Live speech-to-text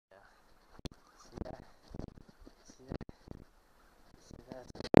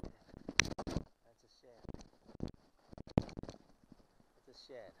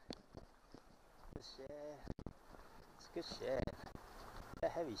shad. Good shad. It's a good shad. A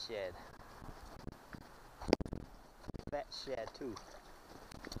heavy shad. Fat shad too.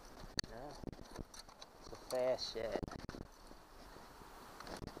 Yeah. It's a fast shad.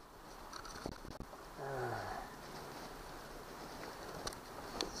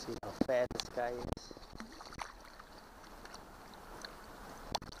 See how fat this guy is.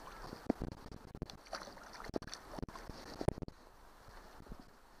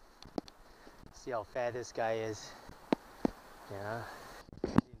 See how fat this guy is. Yeah.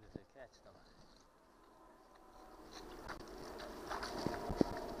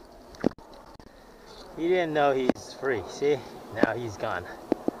 He didn't know he's free. See? Now he's gone.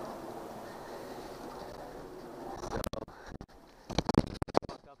 So,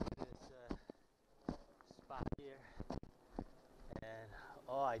 walk up to this spot here, and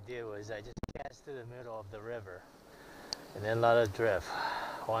all I did was I just cast to the middle of the river, and then let it drift.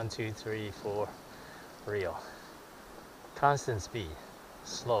 1, 2, 3, 4, reel. Constant speed,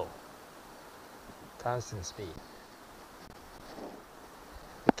 slow. Constant speed.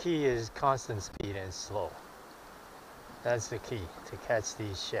 The key is constant speed and slow. That's the key to catch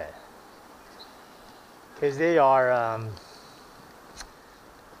these shad. Because they are,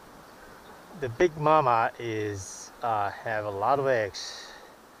 the big mama is have a lot of eggs,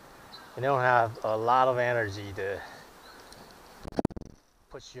 and they don't have a lot of energy to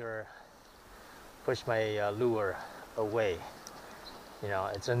push my lure away. You know,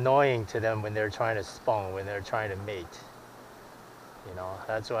 it's annoying to them when they're trying to spawn, when they're trying to mate. You know,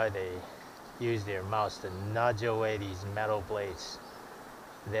 that's why they use their mouths to nudge away these metal blades.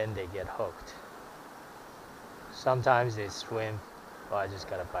 Then they get hooked. Sometimes they swim. Oh, I just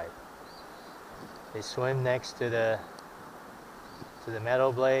got a bite. They swim next to the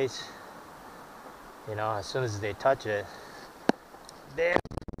metal blades. You know, as soon as they touch it, then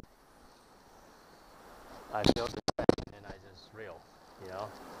I feel the pressure and I just reel. You know,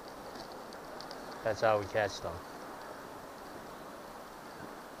 that's how we catch them.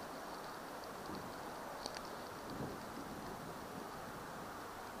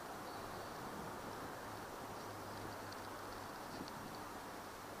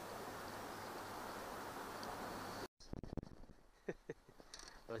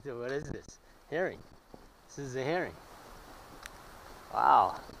 What is this? Herring. This is a herring.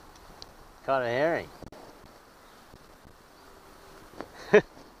 Wow. Caught a herring.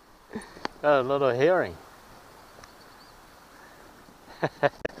 Got a little herring.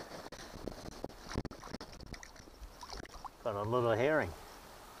 Got a little herring.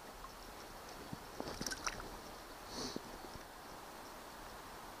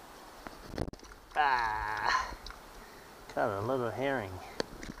 Got a little herring.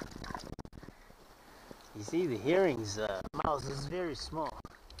 You see, the herring's mouth is very small,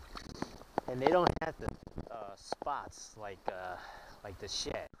 and they don't have the spots like the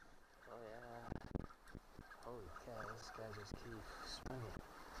shad. Oh yeah! Holy cow! This guy just keeps swinging.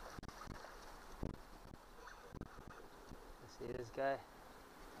 You see this guy?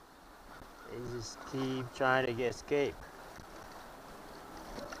 He just keep trying to escape.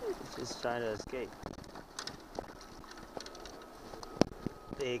 He's just trying to escape.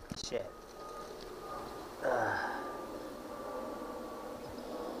 Big shad.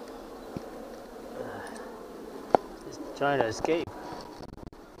 Just trying to escape.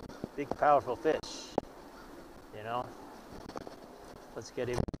 Big powerful fish, you know. Let's get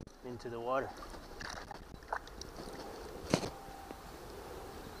him into the water.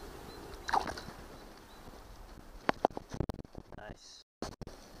 Nice.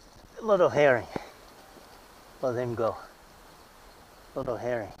 Little herring. Let him go. Little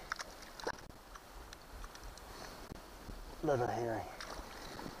herring. Little herring.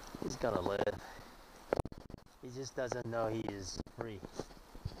 He's gonna live. He just doesn't know he is free.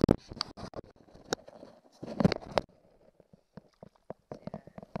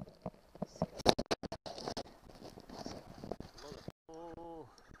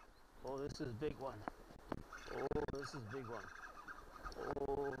 Oh, this is a big one. Oh, this is a big one.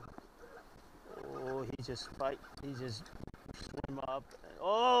 Oh, he just fight. He just swim up.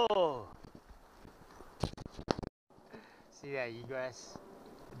 Oh! See that egress?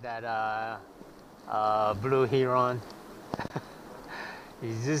 That blue heron?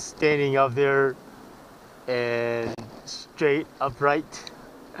 He's just standing up there and straight upright.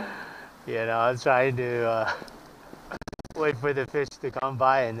 You know, trying to wait for the fish to come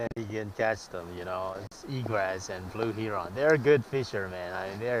by and then he can catch them. You know, it's egress and blue heron. They're good fishermen. I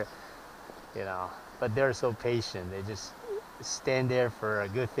mean, they're, you know, but they're so patient. They just stand there for a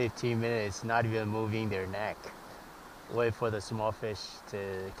good 15 minutes, not even moving their neck. wait for the small fish to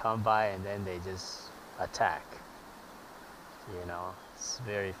come by, and then they just attack. You know, it's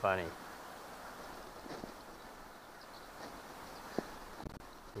very funny.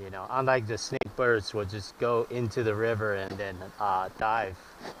 You know, unlike the snake birds will just go into the river and then dive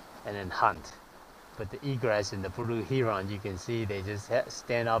and then hunt. But the egrets and the blue heron, you can see they just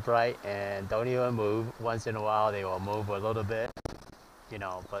stand upright and don't even move. Once in a while they will move a little bit, you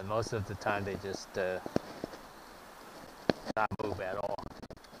know, but most of the time they just not move at all.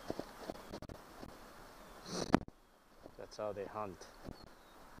 That's how they hunt.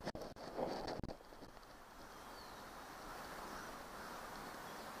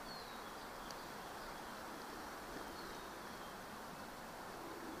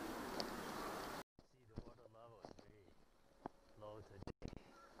 See, the water level is very low today.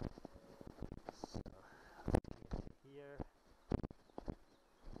 So here,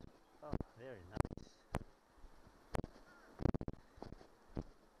 oh, very nice.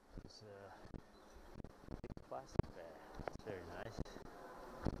 There's a big plastic bag. It's very nice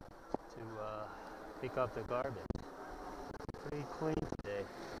to pick up the garbage. Pretty clean today.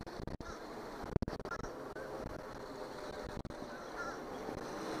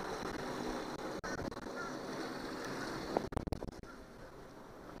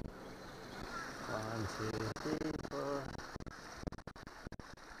 One, two, three, four.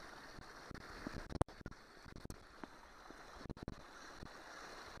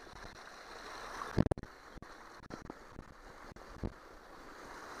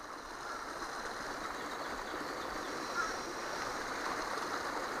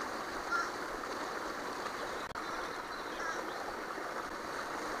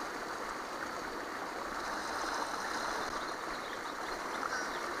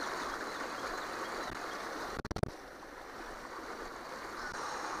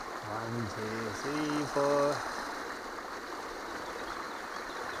 One, two, three, four.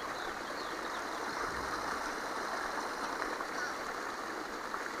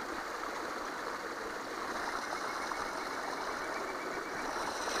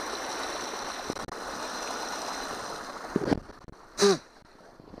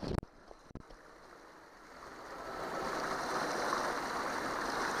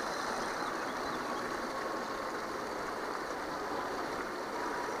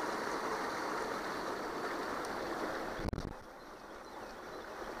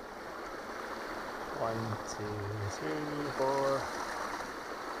 One, two, three, four.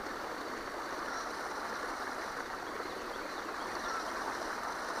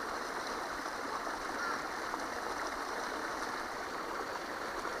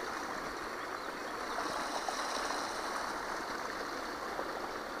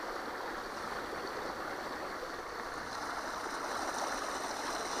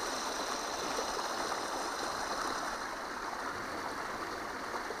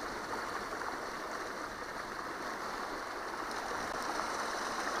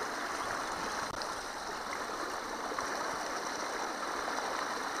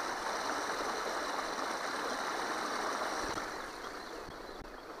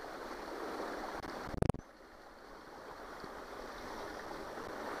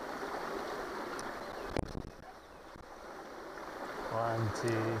 One,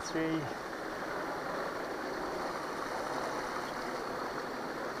 two, three.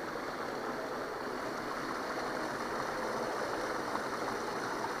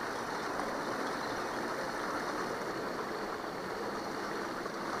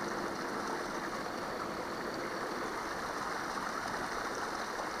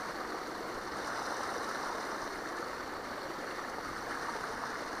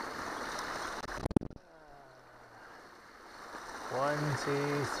 One,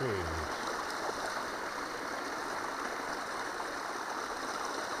 two, three.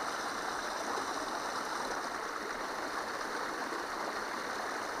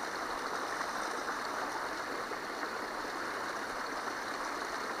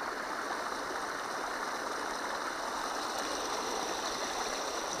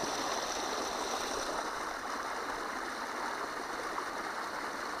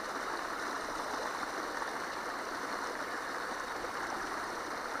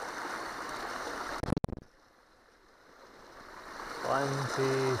 One,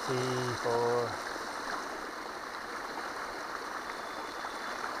 two, three, four.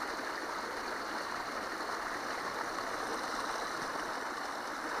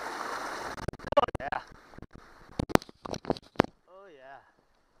 Yeah. Oh yeah.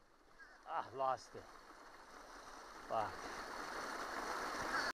 Ah, lost it. Fuck.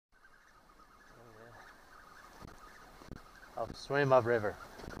 Oh yeah. Oh, swim upriver.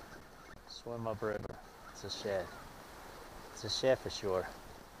 Swim upriver. It's a shad. It's a shad for sure.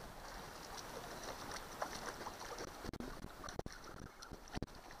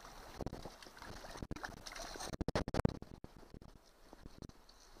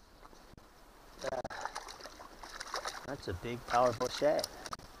 That's a big, powerful shad.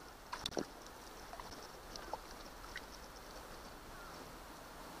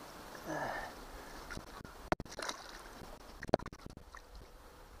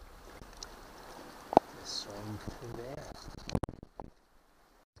 Just swim through there.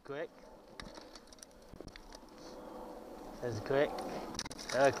 Quick. That's quick.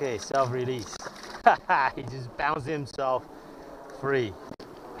 Okay, self-release. He just bounced himself free.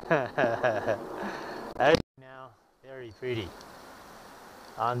 Now, very pretty.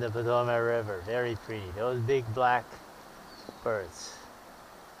 On the Potomac River, very pretty. Those big black birds.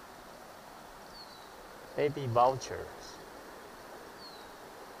 Maybe vultures.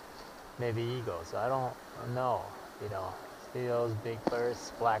 Maybe eagles. I don't know. You know, see those big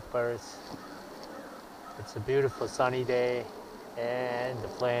birds, black birds. It's a beautiful sunny day, and the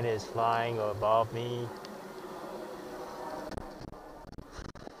plane is flying above me.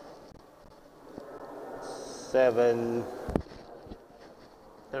 Seven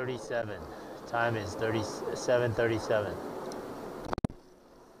 37. Time is 7:37.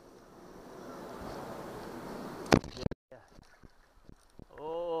 Yeah.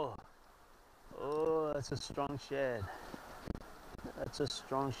 Oh, oh, that's a strong shad. That's a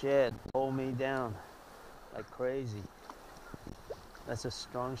strong shad. Pull me down like crazy. That's a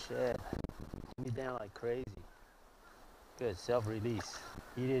strong shad. Pull me down like crazy. Good self-release.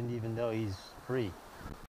 He didn't even know he's free.